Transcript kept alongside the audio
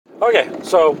Okay,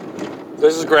 so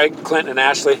this is Greg, Clint, and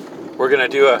Ashley. We're going to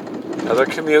do another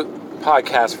commute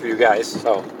podcast for you guys.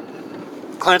 So,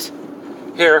 Clint,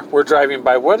 here, we're driving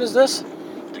by, what is this?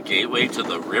 The gateway to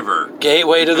the river.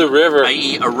 Gateway to the river.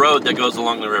 I.e. a road that goes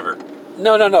along the river.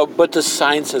 No, but the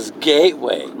sign says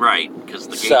gateway. Right, because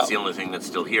the gate's the only thing that's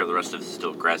still here. The rest of it's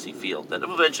still a grassy field. That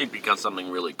will eventually become something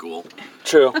really cool.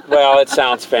 True. Well, it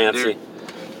sounds fancy.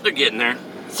 They're getting there.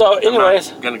 So, anyways.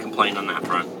 I'm not going to complain on that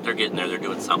front. They're getting there. They're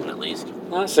doing something at least.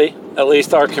 Well, see, at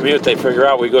least our commute, they figure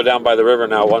out we go down by the river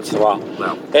now once in a while.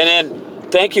 Well. And then,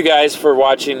 thank you guys for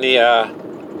watching the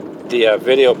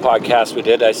video podcast we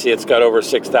did. I see it's got over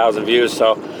 6,000 views,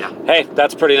 so yeah. Hey,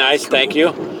 that's pretty nice. Cool. Thank you.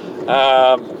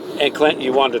 And Clint,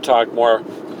 you wanted to talk more.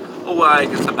 Oh, I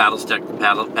guess the Battletech,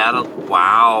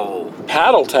 wow.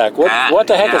 Battletech? What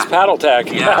the heck is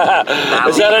Battletech? Yeah.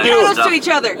 Is that a new? Close to each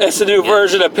other. It's a new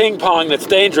version of ping pong that's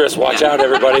dangerous. Watch out,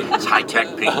 everybody. It's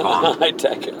high-tech ping pong.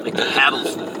 High-tech. Like the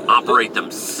paddles operate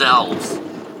themselves.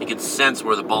 You can sense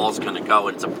where the ball's going to go,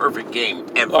 and it's a perfect game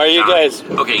every Are you time. guys?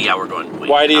 Okay, yeah, we're going.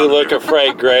 Why do you look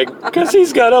afraid, Greg? Because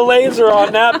he's got a laser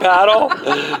on that paddle.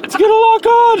 It's going to lock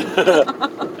on.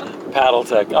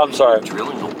 Battletech. I'm sorry.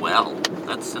 Drilling a well.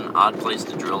 That's an odd place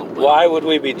to drill a well. Why would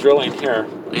we be drilling here?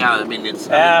 Yeah, I mean, it's...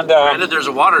 granted, there's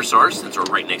a water source since we're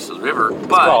right next to the river, but... It's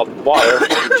called water.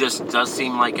 It just does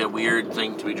seem like a weird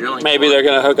thing to be drilling. Maybe they're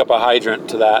going to hook up a hydrant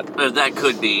to that. That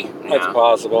could be. That's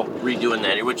possible. Redoing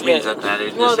that, which means that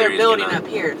is... Well, they're building up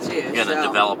here, too. Going to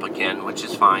develop again, which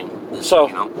is fine. So...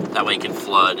 You know, that way it can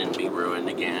flood and be ruined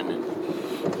again.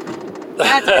 And...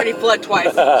 That's already flood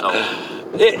twice.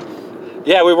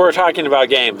 Yeah, we were talking about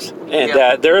games,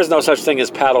 and there is no such thing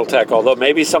as Battletech, although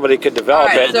maybe somebody could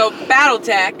develop it. So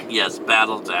Battletech. Yes,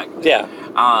 Battletech. Yeah.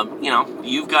 You know,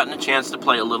 you've gotten a chance to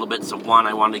play a little bit, so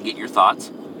I wanted to get your thoughts.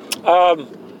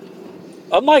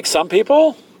 Unlike some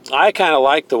people, I kind of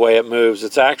like the way it moves.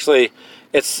 It's actually,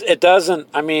 it doesn't,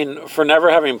 I mean, for never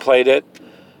having played it,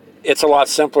 it's a lot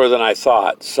simpler than I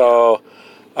thought. So,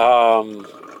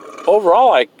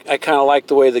 overall, I kind of like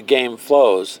the way the game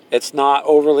flows. It's not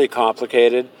overly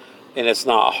complicated, and it's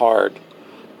not hard.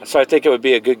 So I think it would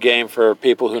be a good game for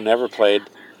people who never played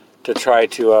to try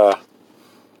to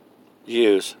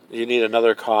use. You need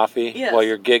another coffee while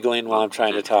you're giggling while I'm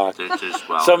trying to talk.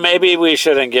 So maybe we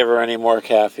shouldn't give her any more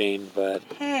caffeine, but...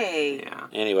 Hey. Yeah.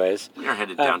 Anyways. We are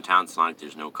headed downtown, Sonic.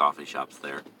 There's no coffee shops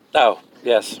there. Oh,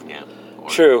 yes. Yeah.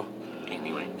 True.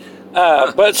 Anyway.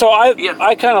 But so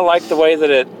I kind of like the way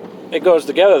that it goes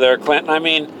together there, Clinton. I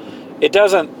mean, it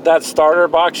doesn't, that starter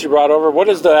box you brought over, what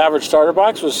is the average starter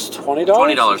box? Was $20?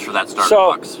 $20 for that starter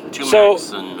box. Two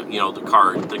mechs and, you know, the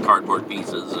cardboard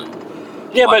pieces and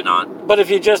whatnot. But if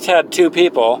you just had two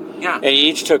people, and you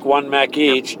each took one mech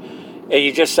each, and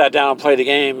you just sat down and played a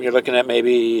game, you're looking at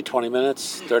maybe 20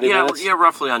 minutes, 30 minutes? Yeah,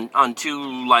 roughly on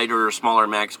two lighter or smaller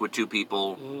mechs with two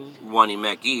people, one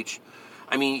mech each.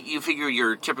 I mean, you figure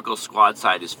your typical squad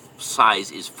size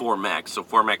is 4 mechs, so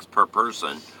 4 mechs per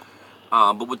person.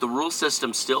 But with the rule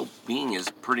system still being as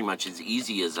pretty much as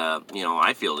easy as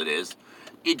I feel it is,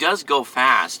 it does go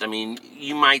fast. I mean,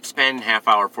 you might spend half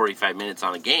hour, 45 minutes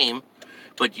on a game,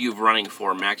 but you're running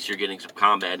 4 mechs, you're getting some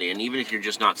combat in, even if you're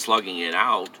just not slugging it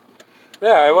out.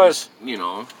 Yeah, it was. You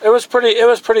know, it was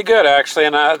pretty good actually,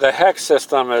 and the hex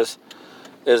system is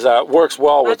works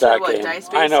well with that game.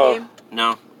 I know. Game?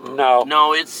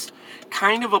 No, it's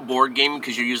kind of a board game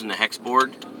because you're using the hex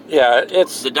board. Yeah,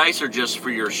 it's... The dice are just for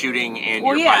your shooting and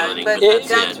your piloting. But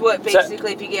that's what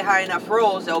basically, if you get high enough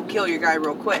rolls, they'll kill your guy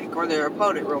real quick, or their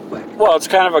opponent real quick. Well, it's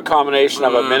kind of a combination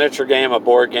of a miniature game, a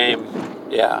board game,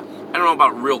 yeah. I don't know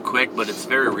about real quick, but it's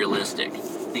very realistic.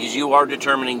 Because you are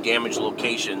determining damage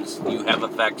locations, you have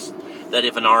effects that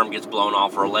if an arm gets blown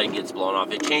off or a leg gets blown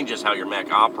off, it changes how your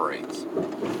mech operates.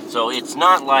 So it's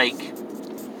not like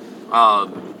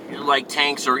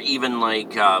tanks or even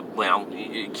like,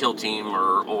 Kill Team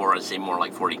or I'd say more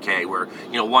like 40K, where,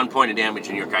 1 point of damage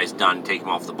and your guy's done, take him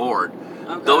off the board.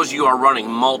 Okay. Those you are running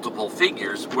multiple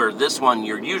figures, where this one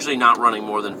you're usually not running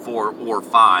more than 4 or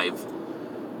 5,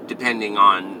 depending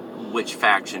on which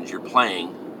factions you're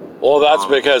playing. Well, that's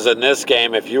because in this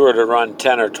game, if you were to run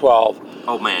 10 or 12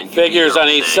 figures on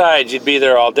each side, you'd be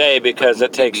there all day because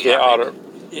it takes the outer...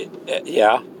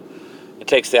 It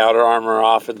takes the outer armor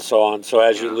off and so on. So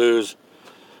as you lose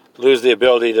the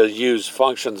ability to use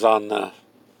functions on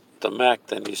the mech,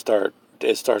 then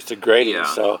it starts degrading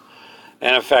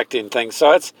and affecting things.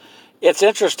 So it's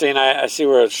interesting. I see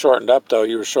where it's shortened up though.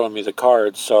 You were showing me the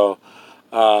cards, so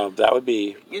that would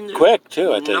be quick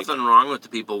too. I think nothing wrong with the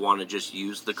people want to just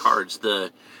use the cards.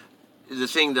 The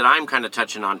thing that I'm kind of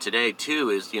touching on today too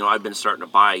is I've been starting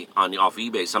to buy off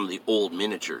eBay some of the old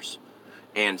miniatures.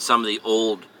 and some of the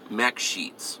old mech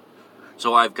sheets.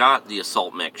 So I've got the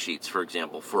assault mech sheets, for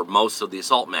example, for most of the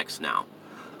assault mechs now.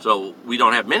 So we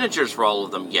don't have miniatures for all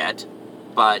of them yet,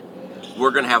 but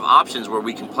we're going to have options where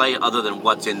we can play other than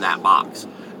what's in that box.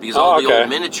 Because all the old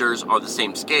miniatures are the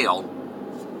same scale,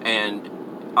 and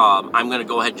I'm going to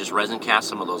go ahead and just resin cast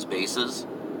some of those bases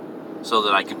so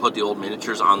that I can put the old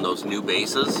miniatures on those new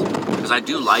bases. Because I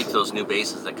do like those new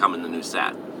bases that come in the new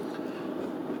set.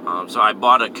 So I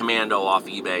bought a Commando off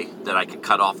eBay that I could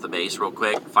cut off the base real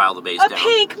quick, file the base down. A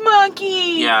pink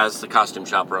monkey! Yeah, it's the costume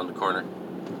shop around the corner.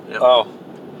 Yep. Oh.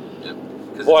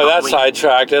 Yep. Boy, that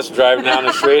sidetracked us driving down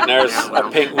the street and there's a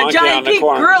pink monkey on the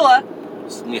corner. A giant Yeah, pink gorilla.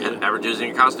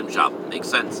 advertising a costume shop. Makes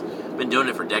sense. Been doing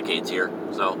it for decades here,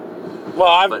 so. Well,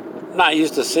 I'm not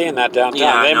used to seeing that downtown.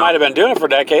 Yeah, they might have been doing it for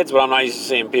decades, but I'm not used to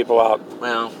seeing people out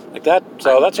like that.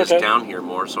 So I'm that's just okay. Down here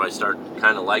more, so I start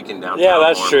kind of liking downtown. Yeah,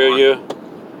 that's true.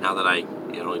 Now that I,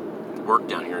 work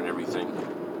down here and everything.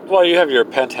 Well, you have your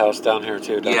penthouse down here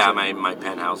too, don't you? Yeah, my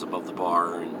penthouse above the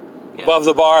bar and. Yeah. Above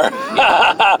the bar.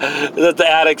 That's the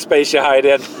attic space you hide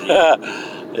in.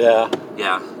 Yeah.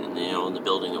 Yeah, and in the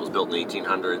building that was built in the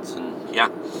 1800s, and yeah.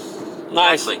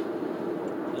 Nice.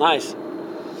 Exactly. Nice.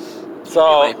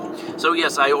 So. Anyway, so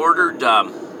yes, I ordered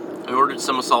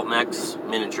some Assault Mechs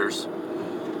miniatures.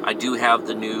 I do have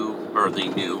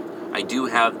I do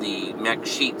have the mech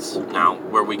sheets now,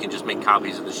 where we can just make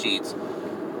copies of the sheets.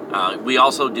 We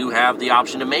also do have the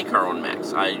option to make our own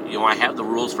mechs. I have the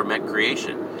rules for mech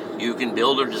creation. You can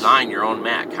build or design your own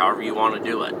mech, however you want to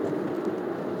do it.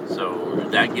 So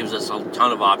that gives us a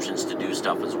ton of options to do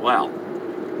stuff as well.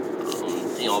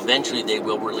 Eventually they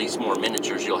will release more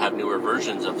miniatures. You'll have newer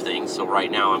versions of things. So right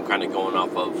now I'm kind of going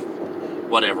off of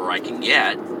whatever I can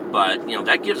get. But,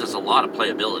 that gives us a lot of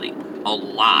playability. A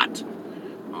lot.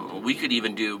 We could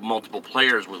even do multiple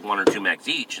players with 1 or 2 mechs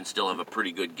each and still have a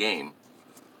pretty good game.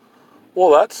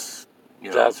 Well, that's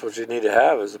what you need to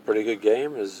have is a pretty good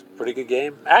game.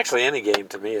 Actually, any game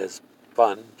to me is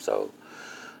fun. So,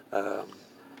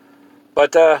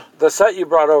 but the set you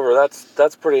brought over,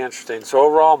 that's pretty interesting. So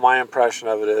overall, my impression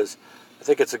of it is, I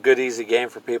think it's a good, easy game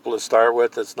for people to start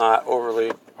with. It's not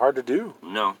overly hard to do.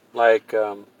 No. Like,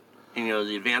 the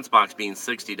advanced box being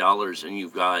 $60, and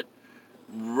you've got,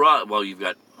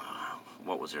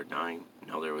 what was there, 9?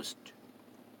 No, there was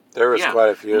quite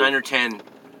a few. 9 or 10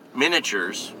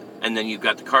 miniatures, and then you've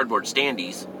got the cardboard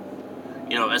standees.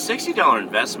 A $60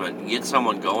 investment gets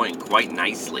someone going quite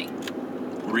nicely.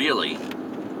 Really.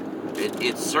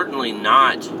 It's certainly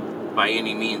not by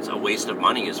any means a waste of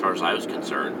money as far as I was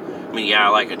concerned. I mean, I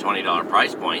like a $20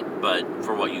 price point, but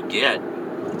for what you get,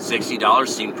 $60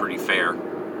 seemed pretty fair.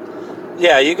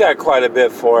 Yeah, you got quite a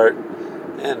bit for it.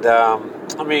 And,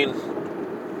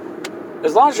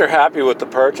 as long as you're happy with the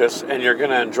purchase and you're going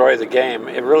to enjoy the game,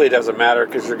 it really doesn't matter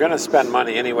because you're going to spend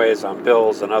money anyways on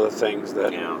bills and other things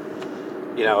that,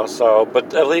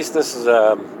 but at least this is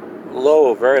a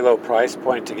very low price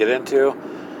point to get into.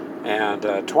 And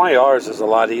 $20 is a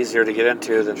lot easier to get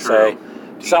into than, say,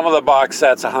 some of the box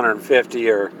sets, $150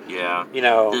 or,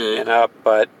 and up.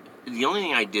 But the only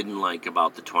thing I didn't like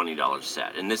about the $20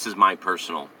 set, and this is my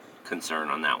personal concern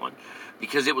on that one,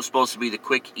 because it was supposed to be the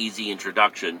quick, easy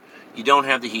introduction. You don't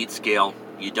have the heat scale.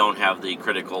 You don't have the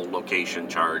critical location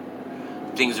chart.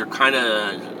 Things are kind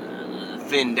of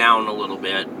thinned down a little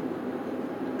bit.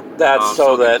 That's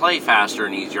so that you play faster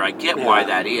and easier. I get why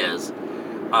that is.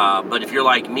 But if you're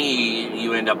like me,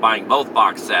 you end up buying both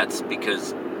box sets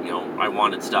because, I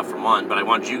wanted stuff from one, but I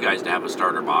wanted you guys to have a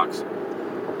starter box.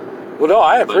 Well, no,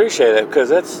 I appreciate it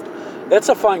because it's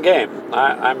a fun game.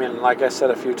 I mean, like I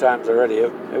said a few times already,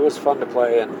 it was fun to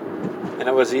play and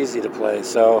it was easy to play.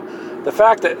 So the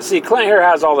fact that, Clint here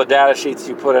has all the data sheets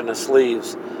you put in the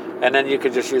sleeves, and then you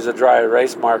could just use a dry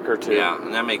erase marker to... Yeah,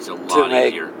 and that makes it a lot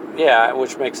easier. Yeah,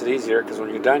 which makes it easier because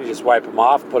when you're done, you just wipe them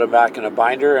off, put them back in a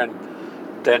binder, and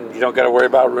then you don't got to worry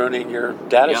about ruining your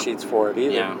data sheets for it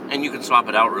either. Yeah, and you can swap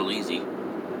it out real easy.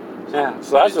 Yeah,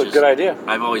 so that's a good idea.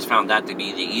 I've always found that to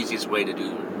be the easiest way to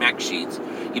do mech sheets.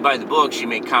 You buy the books, you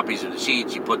make copies of the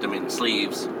sheets, you put them in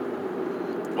sleeves,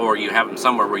 or you have them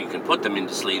somewhere where you can put them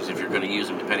into sleeves if you're going to use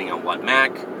them depending on what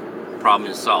mech.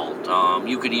 Problem is solved.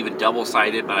 You could even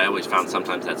double-side it, but I always found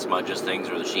sometimes that smudges things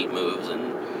or the sheet moves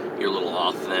and you're a little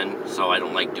off then, so I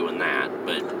don't like doing that.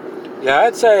 But yeah,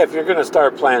 I'd say if you're going to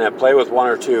start playing it, play with 1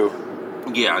 or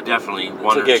 2. Yeah, definitely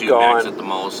 1 or 2 mechs at the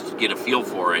most, get a feel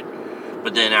for it.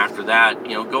 But then after that,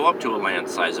 go up to a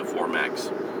lance size of 4 mechs.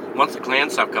 Once the clan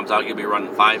stuff comes out, you'll be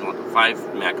running 5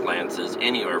 mech lances,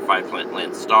 5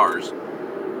 lance stars.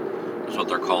 That's what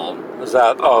they're called. Is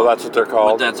that? Oh, that's what they're But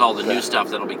called. that's all the new stuff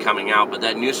that'll be coming out. But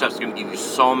that new stuff's going to give you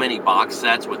so many box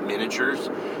sets with miniatures,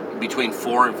 between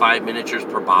 4 and 5 miniatures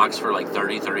per box for like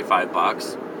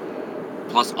 $30-$35.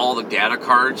 Plus all the data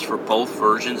cards for both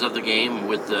versions of the game,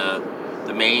 with the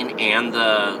main and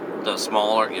the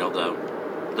smaller,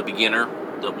 the beginner,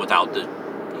 without the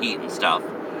heat and stuff.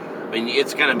 I mean,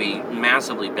 it's going to be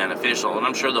massively beneficial, and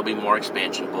I'm sure there'll be more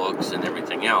expansion books and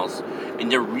everything else. And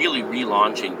they're really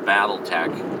relaunching Battletech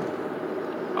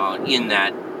in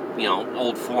that,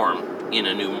 old form, in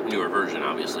a newer version,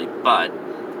 obviously. But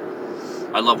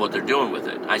I love what they're doing with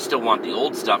it. I still want the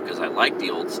old stuff because I like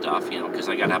the old stuff, because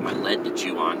I got to have my lead to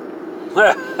chew on.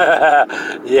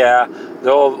 Yeah,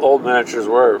 the old miniatures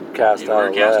were cast They were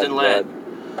out cast of in lead.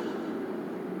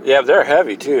 Yeah, they're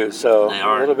heavy too, so They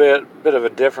are. a little bit of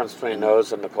a difference between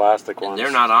those and the plastic ones. And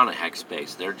they're not on a hex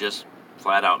base. They're just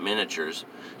flat out miniatures.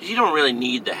 You don't really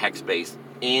need the hex base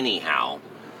anyhow.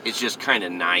 It's just kind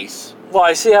of nice. Well,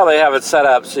 I see how they have it set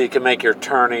up so you can make your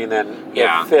turning and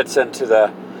Yeah. it fits into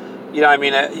the...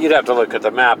 you'd have to look at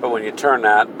the map, but when you turn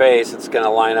that base, it's going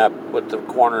to line up with the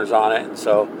corners on it, and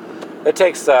so it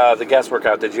takes the guesswork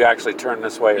out. Did you actually turn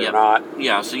this way or not?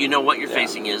 Yeah, so you know what your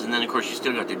facing is, and then of course you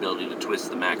still got the ability to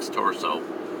twist the mech's torso.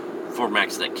 For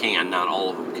mechs that can, not all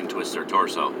of them can twist their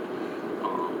torso.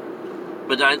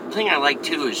 But the thing I like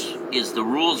too is the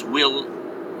rules will,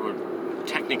 or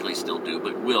technically still do,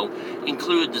 but will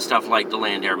include the stuff like the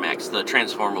land air mechs, the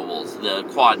transformables, the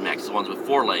quad mechs, the ones with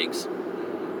 4 legs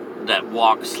that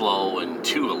walk slow and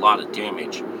do a lot of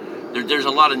damage. There's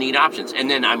a lot of neat options. And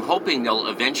then I'm hoping they'll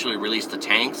eventually release the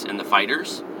tanks and the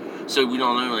fighters. So we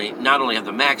not only have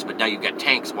the mechs, but now you've got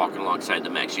tanks walking alongside the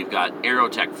mechs. You've got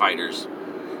Aerotech fighters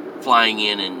flying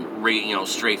in and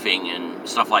strafing and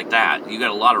stuff like that. You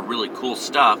got a lot of really cool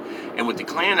stuff. And with the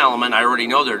clan element, I already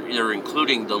know they're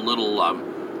including the little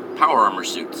power armor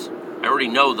suits. I already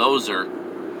know those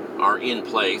are in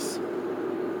place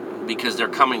because they're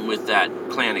coming with that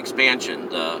clan expansion.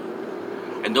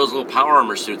 And those little power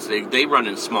armor suits, they run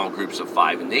in small groups of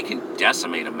 5, and they can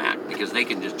decimate a mech because they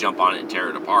can just jump on it and tear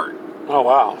it apart. Oh,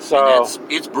 wow. So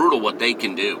And it's brutal what they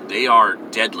can do. They are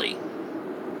deadly.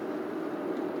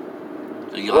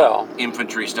 So you'll have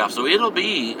infantry stuff. So it'll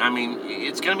be,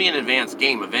 it's going to be an advanced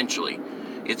game eventually.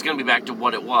 It's going to be back to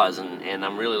what it was, and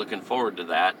I'm really looking forward to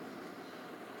that.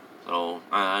 So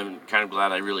I'm kind of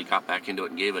glad I really got back into it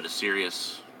and gave it a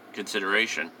serious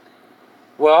consideration.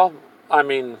 Well,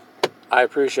 I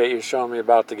appreciate you showing me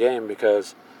about the game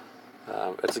because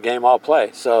it's a game I'll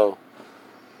play. So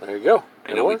there you go.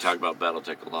 I know we talk about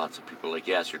Battletech a lot, so people are like,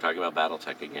 yes, you're talking about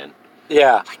Battletech again.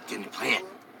 Yeah. I didn't play it.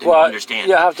 Didn't understand.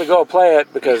 You have to go play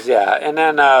it because, and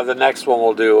then the next one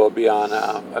we'll do will be on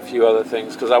a few other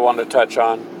things because I wanted to touch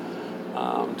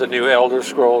on the new Elder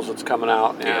Scrolls that's coming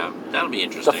out. Yeah, that'll be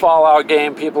interesting. The Fallout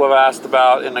game people have asked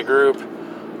about in the group.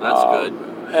 That's good.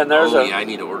 And there's I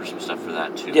need to order some stuff for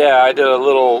that too. Yeah, I did a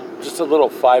little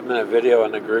 5-minute video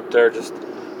in the group there just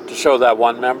to show that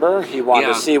one member. He wanted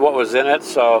to see what was in it,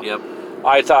 so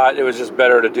I thought it was just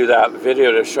better to do that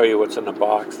video to show you what's in the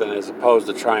box than as opposed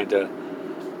to trying to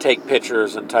take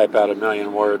pictures and type out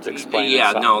 1,000,000 words explaining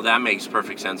something. No, that makes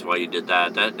perfect sense why you did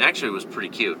that. That actually was pretty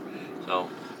cute. So.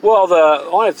 Well, the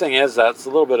only thing is that's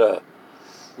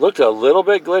looked a little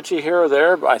bit glitchy here or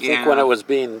there, but I think when it was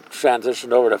being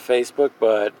transitioned over to Facebook,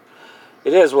 but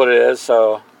it is what it is,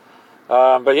 so...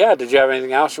 but yeah, did you have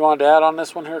anything else you wanted to add on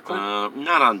this one here, Clint?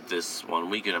 Not on this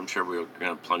one. I'm sure we're going to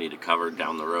have plenty to cover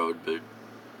down the road, but...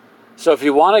 So if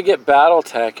you want to get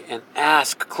Battletech and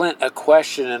ask Clint a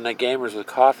question in the Gamers with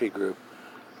Coffee group,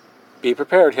 be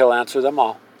prepared, he'll answer them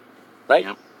all. Right?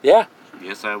 Yep. Yeah?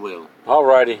 Yes, I will.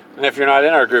 Alrighty. And if you're not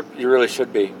in our group, you really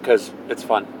should be, because it's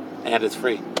fun, and it's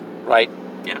free. Right?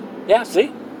 Yeah. Yeah,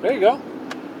 see? There you go.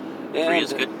 And free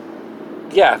is good.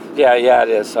 Yeah, it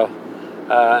is. So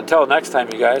until next time,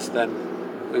 you guys,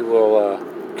 then we will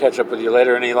catch up with you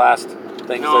later. Any last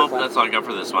things? No, that's all I got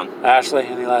for this one. Ashley,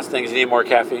 any last things? You need more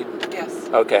caffeine? Yes.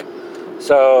 Okay.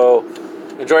 So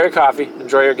enjoy your coffee,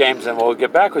 enjoy your games, and we'll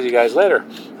get back with you guys later.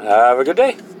 Have a good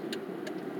day.